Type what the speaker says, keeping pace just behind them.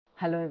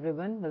Hello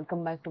everyone,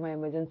 welcome back to my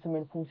emergency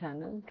medicine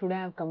channel. Today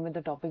I have come with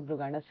the topic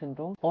Brugada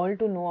Syndrome. All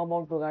to know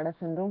about Brugada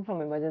Syndrome from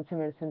emergency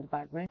medicine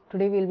department.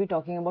 Today we will be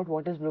talking about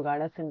what is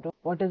Brugada Syndrome,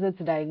 what is its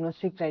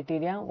diagnostic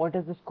criteria, what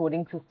is the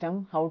scoring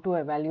system, how to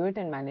evaluate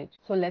and manage.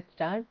 So let's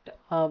start.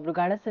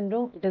 Brugada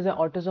Syndrome, it is an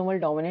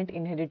autosomal dominant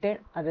inherited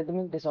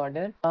arrhythmic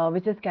disorder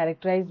which is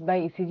characterized by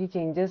ECG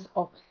changes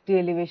of ST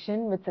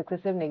elevation with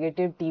successive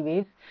negative T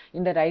waves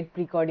in the right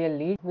precordial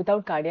lead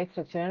without cardiac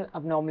structural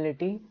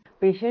abnormality.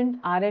 Patients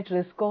are at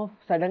risk of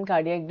sudden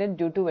cardiac death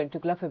due to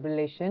ventricular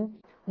fibrillation.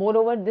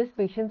 Moreover, these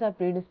patients are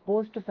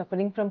predisposed to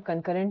suffering from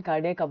concurrent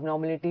cardiac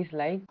abnormalities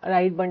like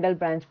right bundle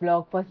branch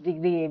block, first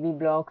degree AV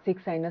block, sick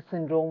sinus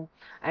syndrome,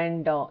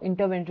 and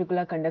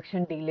interventricular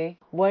conduction delay.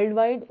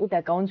 Worldwide, it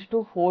accounts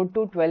to 4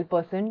 to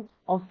 12%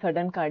 of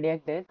sudden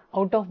cardiac death,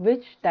 out of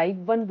which type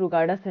 1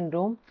 Brugada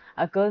syndrome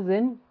occurs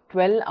in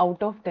 12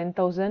 out of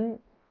 10,000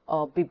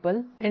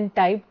 people, and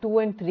type 2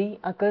 and 3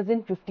 occurs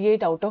in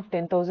 58 out of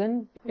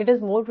 10,000. It is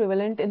more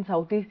prevalent in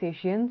Southeast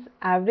Asians.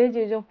 Average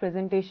age of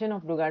presentation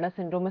of Brugada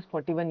syndrome is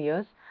 41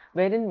 years,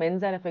 wherein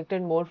men are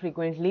affected more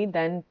frequently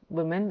than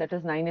women, that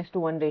is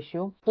 9:1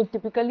 ratio. It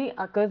typically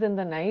occurs in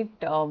the night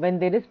when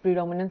there is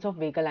predominance of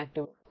vehicle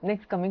activity.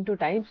 Next, coming to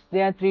types,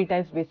 there are three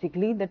types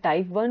basically. The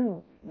type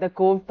 1, the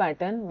cove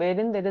pattern,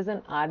 wherein there is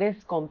an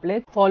RS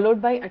complex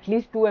followed by at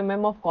least 2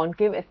 mm of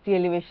concave ST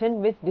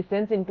elevation which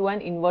descends into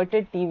an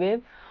inverted T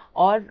wave,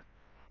 or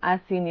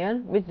as seen here,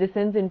 which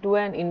descends into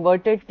an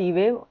inverted T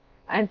wave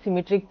and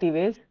symmetric T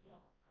waves.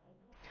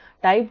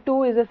 Type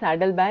 2 is a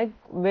saddlebag,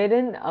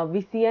 wherein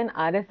we see an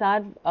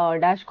RSR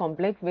dash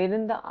complex,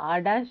 wherein the R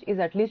dash is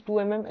at least 2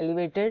 mm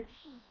elevated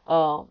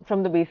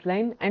from the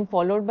baseline and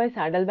followed by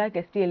saddleback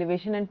ST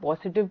elevation and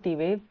positive T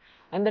waves,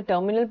 and the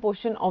terminal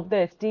portion of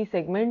the ST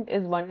segment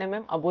is 1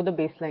 mm above the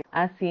baseline,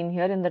 as seen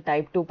here in the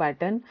type 2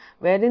 pattern,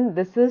 wherein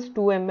this is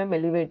 2 mm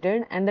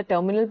elevated and the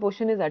terminal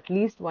portion is at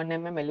least 1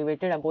 mm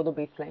elevated above the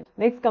baseline.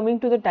 Next, coming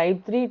to the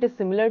type 3, it is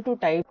similar to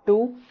type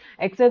 2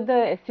 except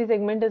the ST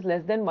segment is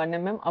less than 1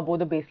 mm above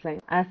the baseline,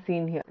 as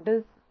seen here. It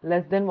is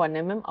less than 1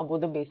 mm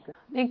above the baseline.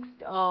 Next,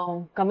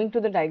 coming to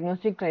the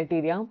diagnostic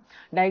criteria.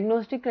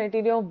 Diagnostic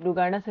criteria of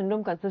Brugada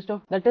syndrome consist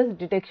of, that is,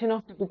 detection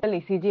of typical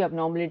ECG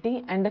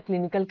abnormality and the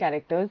clinical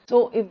characters.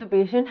 So, if the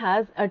patient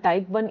has a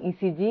type 1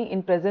 ECG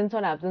in presence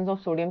or absence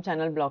of sodium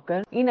channel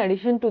blocker, in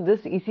addition to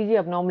this ECG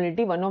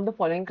abnormality, one of the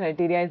following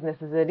criteria is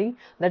necessary,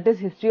 that is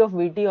history of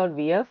VT or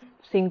VF,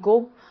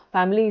 syncope,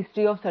 family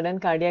history of sudden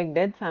cardiac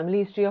death,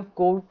 family history of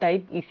code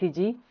type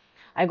ECG,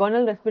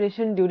 agonal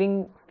respiration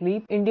during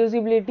sleep,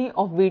 inducibility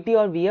of VT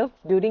or VF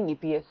during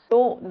EPS.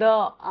 So,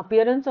 the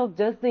appearance of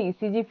just the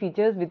ECG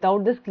features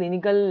without this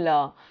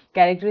clinical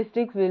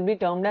characteristics will be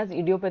termed as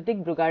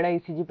idiopathic Brugada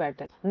ECG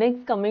pattern.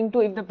 Next, coming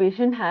to if the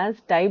patient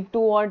has type 2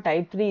 or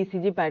type 3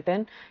 ECG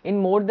pattern in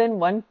more than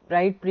one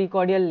right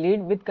precordial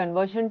lead with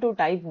conversion to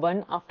type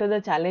 1 after the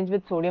challenge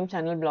with sodium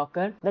channel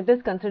blocker, that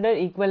is considered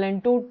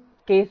equivalent to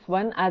case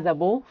 1 as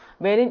above,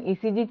 wherein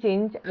ECG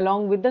change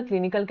along with the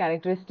clinical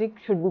characteristic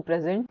should be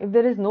present. If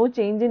there is no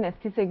change in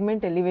ST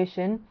segment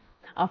elevation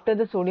after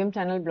the sodium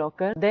channel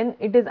blocker, then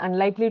it is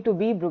unlikely to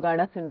be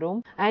Brugada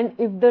syndrome, and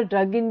if the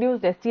drug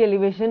induced ST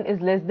elevation is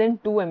less than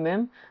 2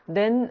 mm,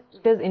 then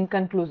it is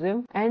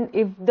inconclusive, and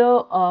if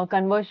the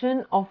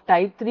conversion of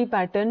type 3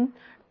 pattern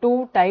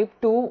to type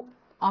 2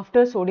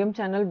 after sodium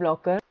channel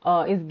blocker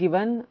is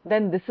given,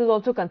 then this is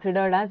also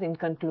considered as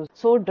inconclusive.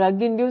 So,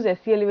 drug-induced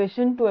ST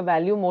elevation to a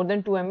value more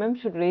than 2 mm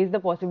should raise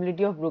the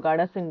possibility of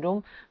Brugada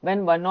syndrome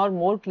when one or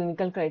more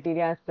clinical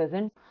criteria is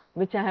present,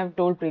 which I have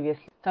told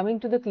previously. Coming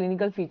to the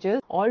clinical features,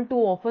 all too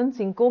often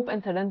syncope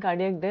and sudden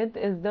cardiac death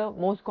is the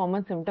most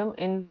common symptom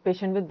in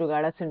patient with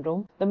Brugada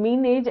syndrome. The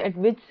mean age at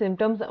which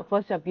symptoms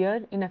first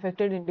appear in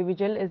affected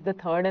individual is the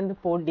 3rd and the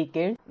 4th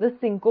decade. This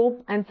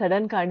syncope and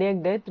sudden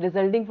cardiac death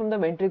resulting from the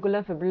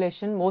ventricular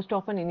fibrillation most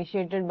often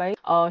initiated by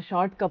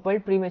short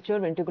coupled premature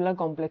ventricular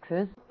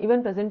complexes.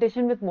 Even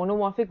presentation with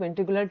monomorphic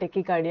ventricular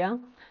tachycardia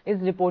is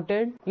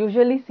reported,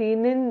 usually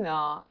seen in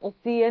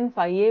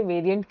SCN5A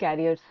variant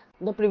carriers.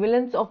 The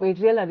prevalence of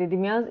atrial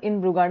arrhythmias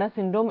in Brugada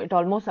syndrome, it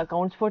almost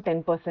accounts for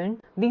 10%.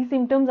 These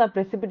symptoms are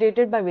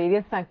precipitated by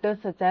various factors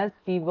such as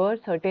fever,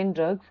 certain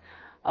drugs,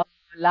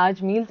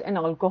 large meals and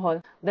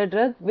alcohol. The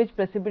drugs which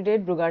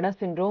precipitate Brugada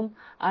syndrome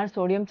are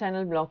sodium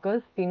channel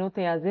blockers,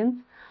 phenothiazines,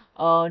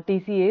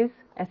 TCAs,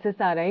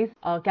 SSRIs,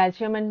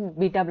 calcium and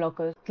beta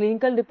blockers.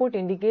 Clinical report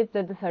indicates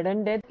that the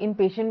sudden death in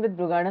patient with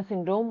Brugada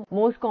syndrome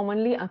most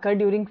commonly occur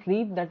during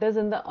sleep, that is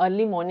in the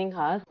early morning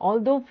hours.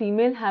 Although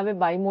females have a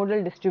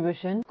bimodal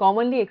distribution,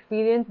 commonly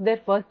experience their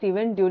first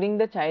event during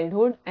the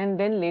childhood and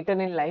then later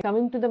in life.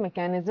 Coming to the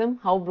mechanism,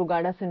 how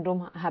Brugada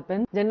syndrome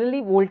happens.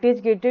 Generally,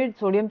 voltage gated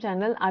sodium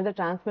channel are the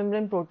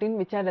transmembrane protein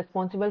which are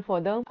responsible for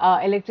the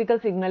electrical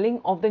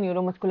signaling of the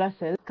neuromuscular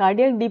cells.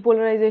 Cardiac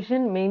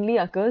depolarization mainly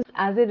occurs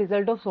as a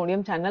result of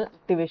sodium channel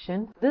activity.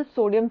 activation. This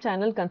sodium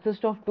channel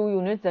consists of two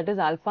units, that is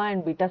alpha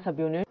and beta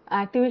subunit.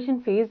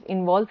 Activation phase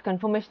involves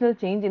conformational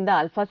change in the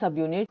alpha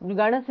subunit.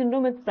 Brugada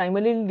syndrome is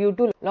primarily due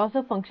to loss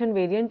of function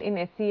variant in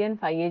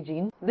SCN5A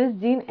gene. This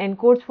gene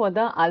encodes for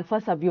the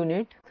alpha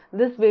subunit.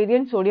 This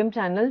variant sodium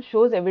channel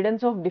shows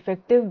evidence of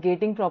defective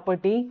gating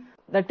property,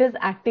 that is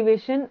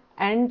activation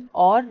and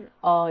or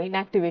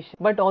inactivation,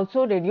 but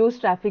also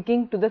reduced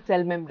trafficking to the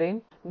cell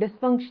membrane.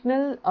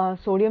 Dysfunctional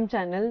sodium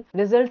channel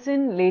results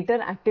in later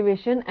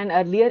activation and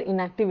earlier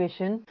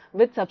inactivation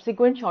with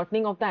subsequent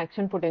shortening of the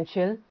action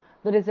potential.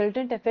 The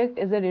resultant effect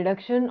is a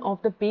reduction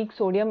of the peak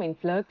sodium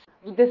influx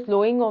with the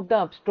slowing of the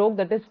upstroke,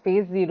 that is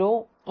phase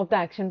 0 of the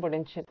action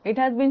potential. It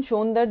has been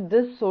shown that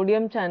this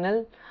sodium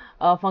channel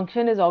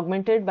function is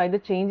augmented by the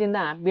change in the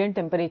ambient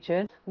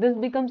temperature. This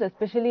becomes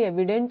especially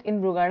evident in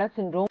Brugada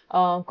syndrome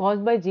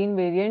caused by gene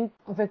variant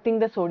affecting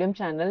the sodium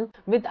channel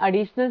with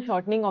additional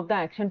shortening of the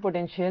action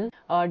potential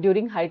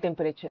during high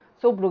temperature.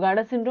 So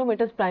Brugada syndrome,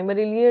 it is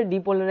primarily a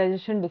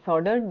depolarization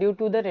disorder due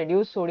to the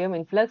reduced sodium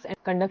influx and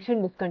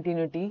conduction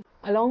discontinuity.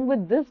 Along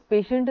with this,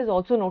 patient is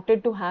also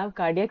noted to have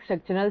cardiac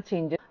structural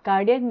changes.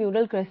 Cardiac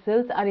neural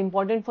crystals are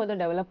important for the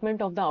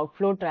development of the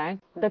outflow tract,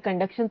 the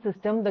conduction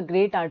system, the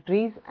great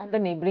arteries and the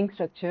neighboring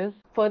structures.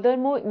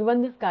 Furthermore,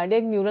 even this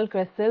cardiac neural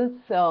crystals,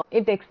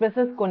 it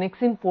expresses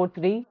connexin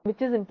 4-3,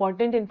 which is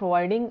important in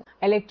providing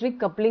electric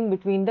coupling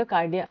between the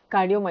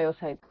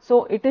cardiomyocytes.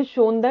 So it is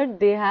shown that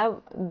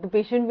the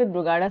patient with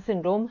Brugada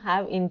syndrome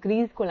have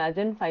increased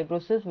collagen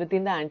fibrosis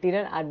within the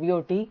anterior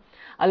RVOT,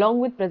 along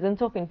with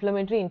presence of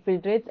inflammatory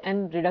infiltrates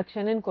and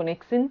reduction in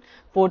connexin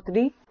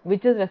 4-3,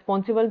 which is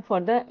responsible for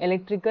the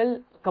electrical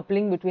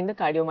coupling between the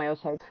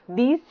cardiomyocytes.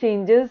 These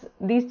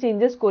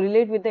changes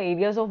correlate with the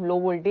areas of low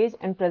voltage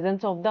and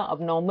presence of the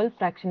abnormal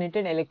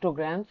fractionated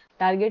electrograms.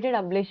 Targeted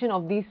ablation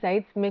of these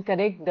sites may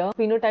correct the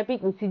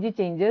phenotypic ECG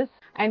changes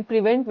and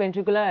prevent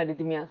ventricular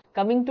arrhythmias.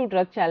 Coming to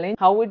drug challenge,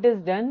 how it is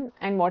done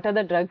and what are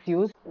the drugs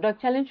used. Drug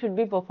challenge should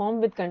be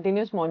performed with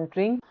continuous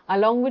monitoring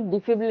along with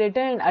defibrillator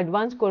and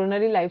advanced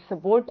coronary life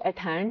support at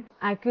hand.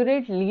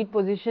 Accurate lead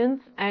positions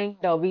and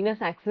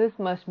venous access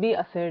must be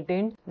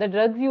ascertained. The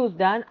drugs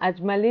used are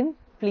ajmalin,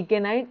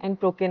 flecainide and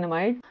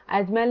procainamide.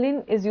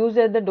 Ajmalin is used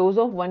at the dose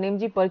of 1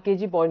 mg per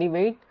kg body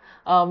weight,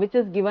 which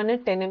is given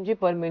at 10 mg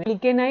per minute.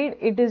 Flecainide,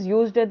 it is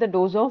used at the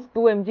dose of 2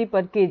 mg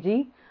per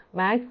kg,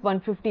 max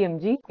 150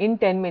 mg in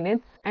 10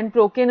 minutes, and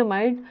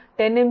procainamide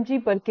 10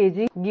 mg per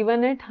kg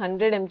given at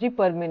 100 mg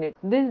per minute.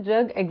 This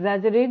drug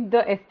exaggerates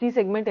the ST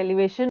segment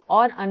elevation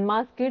or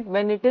unmasks it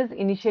when it is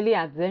initially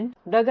absent.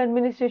 Drug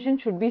administration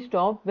should be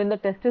stopped when the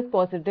test is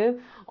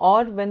positive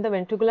or when the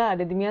ventricular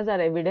arrhythmias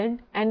are evident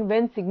and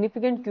when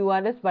significant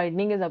QRS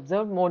widening is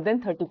observed more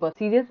than 30%.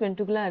 Serious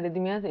ventricular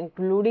arrhythmias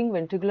including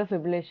ventricular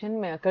fibrillation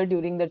may occur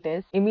during the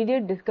test.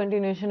 Immediate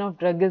discontinuation of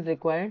drug is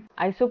required.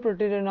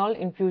 Isoproterenol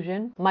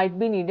infusion might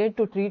be needed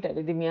to treat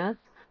arrhythmias,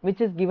 which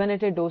is given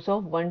at a dose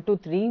of 1 to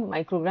 3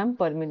 microgram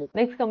per minute.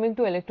 Next, coming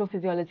to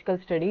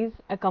electrophysiological studies,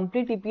 a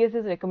complete EPS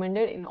is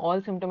recommended in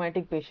all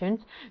symptomatic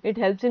patients. It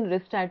helps in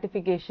risk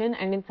stratification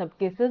and in some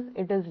cases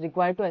it is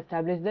required to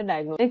establish the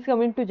diagnosis. Next,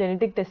 coming to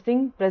genetic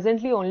testing,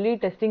 presently only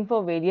testing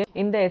for variant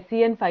in the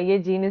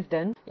SCN5A gene is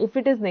done. If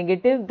it is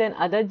negative, then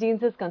other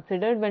genes is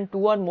considered when 2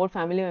 or more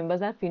family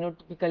members are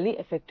phenotypically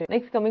affected.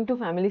 Next, coming to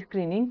family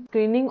screening.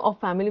 Screening of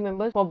family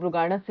members for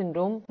Brugada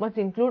syndrome must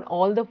include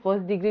all the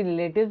first degree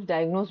relatives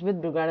diagnosed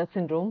with Brugada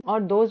syndrome or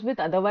those with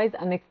otherwise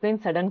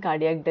unexplained sudden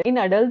cardiac death. In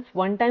adults,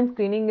 one-time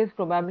screening is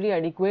probably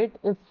adequate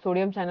if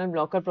sodium channel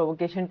blocker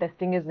provocation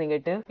testing is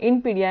negative.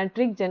 In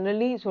pediatric,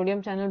 generally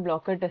sodium channel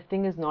blocker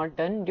testing is not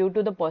done due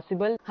to the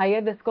possible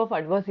higher risk of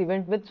adverse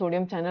event with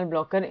sodium channel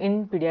blocker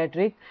in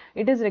pediatric.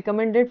 It is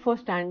recommended for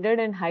standard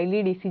and high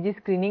lead ECG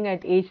screening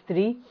at age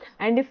 3,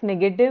 and if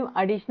negative,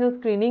 additional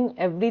screening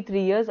every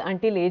 3 years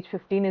until age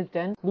 15 is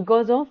done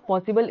because of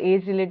possible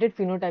age-related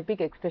phenotypic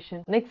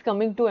expression. Next,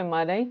 coming to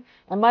MRI.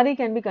 MRI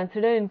can be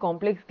considered in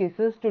complex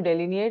cases to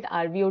delineate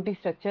RVOT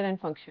structure and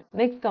function.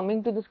 Next,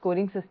 coming to the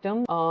scoring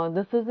system,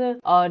 this is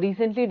a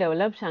recently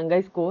developed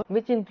Shanghai Score,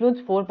 which includes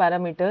 4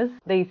 parameters: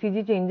 the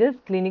ECG changes,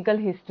 clinical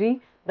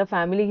history, the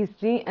family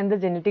history and the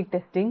genetic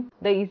testing.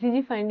 The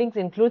ECG findings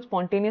include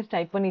spontaneous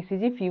type 1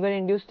 ECG,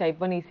 fever-induced type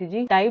 1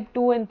 ECG, type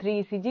 2 and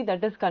 3 ECG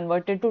that is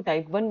converted to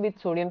type 1 with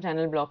sodium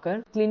channel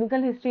blocker.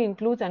 Clinical history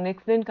includes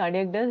unexplained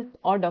cardiac death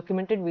or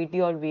documented VT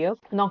or VF,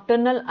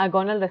 nocturnal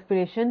agonal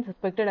respiration,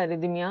 suspected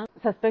arrhythmia,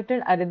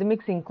 suspected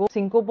arrhythmic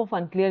syncope of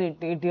unclear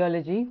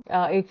etiology,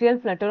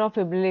 atrial flutter or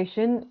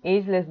fibrillation,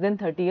 age less than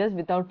 30 years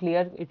without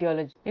clear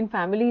etiology. In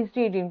family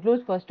history, it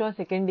includes first or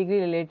second degree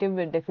relative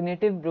with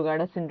definitive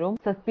Brugada syndrome,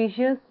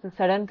 suspicious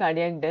sudden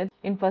cardiac death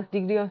in first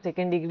degree or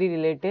second degree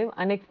relative,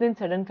 unexplained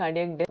sudden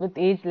cardiac death with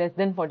age less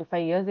than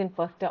 45 years in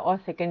first or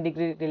second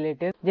degree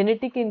relative.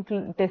 Genetic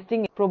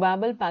testing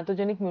probable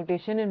pathogenic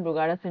mutation in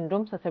Brugada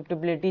syndrome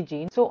susceptibility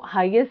gene. So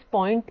highest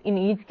point in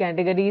each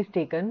category is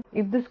taken.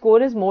 If the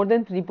score is more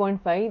than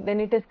 3.5,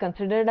 then it is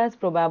considered as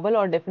probable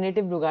or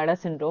definitive Brugada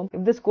syndrome.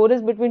 If the score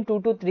is between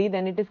 2 to 3,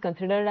 then it is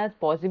considered as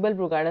possible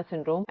Brugada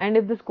syndrome. And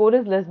if the score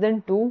is less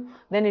than 2,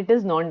 then it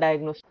is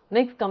non-diagnosed.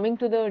 Next, coming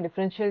to the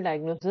differential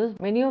diagnosis,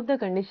 many of the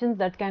conditions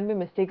that can be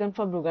mistaken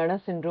for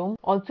Brugada syndrome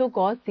also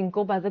cause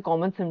syncope as a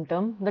common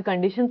symptom. The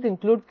conditions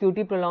include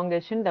QT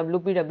prolongation,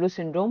 WPW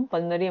syndrome,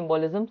 pulmonary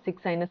embolism, sick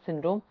sinus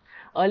syndrome,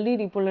 early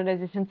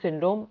repolarization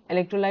syndrome,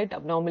 electrolyte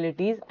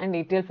abnormalities, and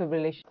atrial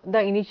fibrillation.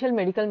 The initial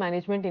medical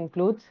management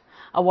includes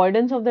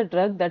avoidance of the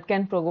drug that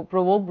can provoke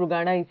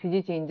Brugada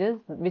ECG changes,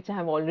 which I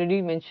have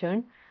already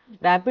mentioned,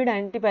 rapid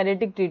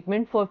antipyretic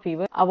treatment for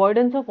fever,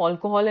 avoidance of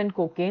alcohol and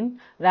cocaine,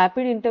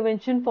 rapid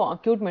intervention for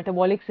acute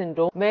metabolic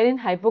syndrome, wherein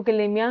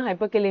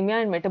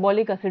hyperkalemia, and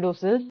metabolic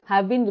acidosis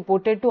have been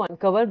reported to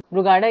uncover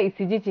Brugada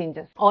ECG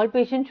changes. All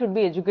patients should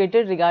be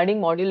educated regarding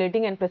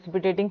modulating and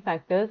precipitating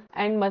factors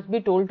and must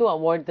be told to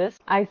avoid this.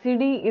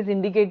 ICD is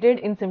indicated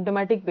in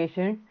symptomatic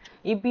patients.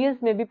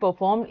 EPS may be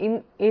performed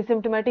in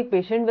asymptomatic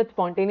patient with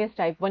spontaneous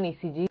type 1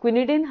 ECG.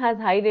 Quinidine has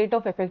high rate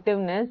of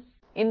effectiveness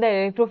in the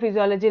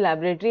electrophysiology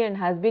laboratory and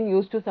has been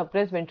used to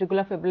suppress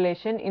ventricular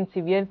fibrillation in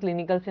severe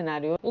clinical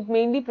scenarios. It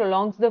mainly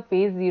prolongs the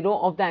phase 0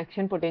 of the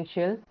action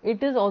potential.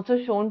 It is also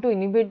shown to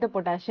inhibit the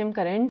potassium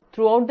current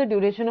throughout the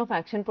duration of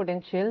action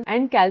potential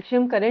and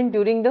calcium current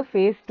during the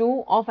phase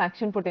 2 of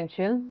action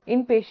potential.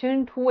 In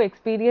patients who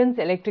experience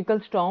electrical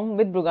storm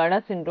with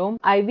Brugada syndrome,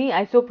 IV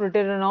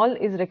isoproterenol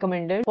is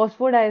recommended.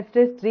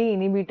 Phosphodiesterase 3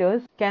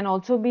 inhibitors can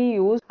also be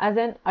used as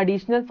an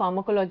additional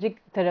pharmacologic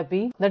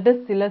therapy, that is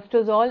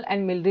silestazole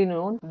and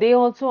milrinone. They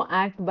also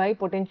act by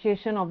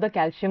potentiation of the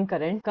calcium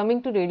current.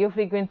 Coming to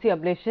radiofrequency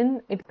ablation,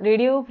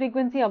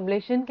 radiofrequency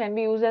ablation can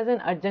be used as an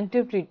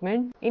adjunctive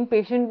treatment in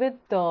patients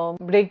with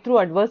breakthrough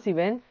adverse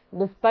events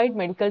despite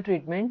medical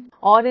treatment,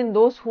 or in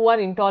those who are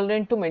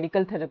intolerant to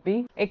medical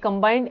therapy. A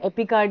combined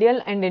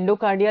epicardial and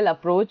endocardial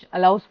approach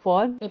allows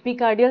for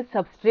epicardial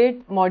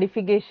substrate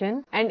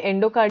modification and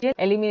endocardial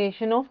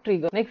elimination of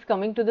trigger. Next,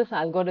 coming to this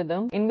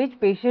algorithm, in which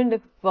patient,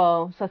 if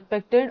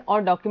suspected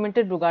or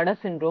documented Brugada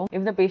syndrome,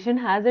 if the patient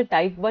has a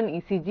type 1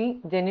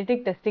 ECG,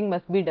 genetic testing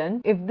must be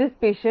done. If this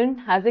patient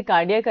has a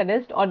cardiac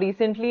arrest or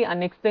recently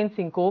unexplained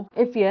syncope,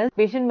 if yes,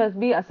 patient must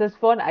be assessed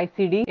for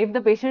ICD. If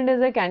the patient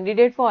is a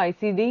candidate for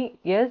ICD,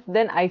 yes,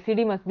 then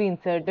ICD must be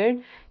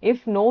inserted.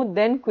 If no,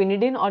 then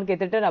quinidine or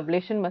catheter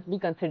ablation must be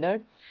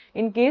considered.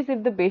 In case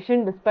if the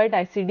patient despite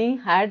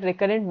ICD had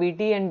recurrent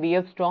VT and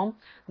VF storm,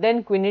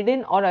 then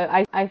quinidine or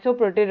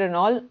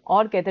isoproterenol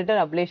or catheter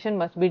ablation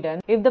must be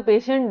done. If the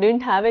patient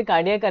didn't have a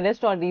cardiac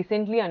arrest or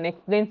recently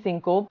unexplained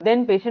syncope,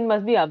 then patient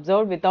must be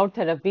observed without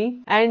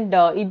therapy, and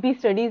EP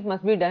studies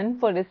must be done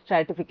for risk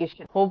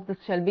stratification. Hope this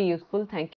shall be useful. Thank you.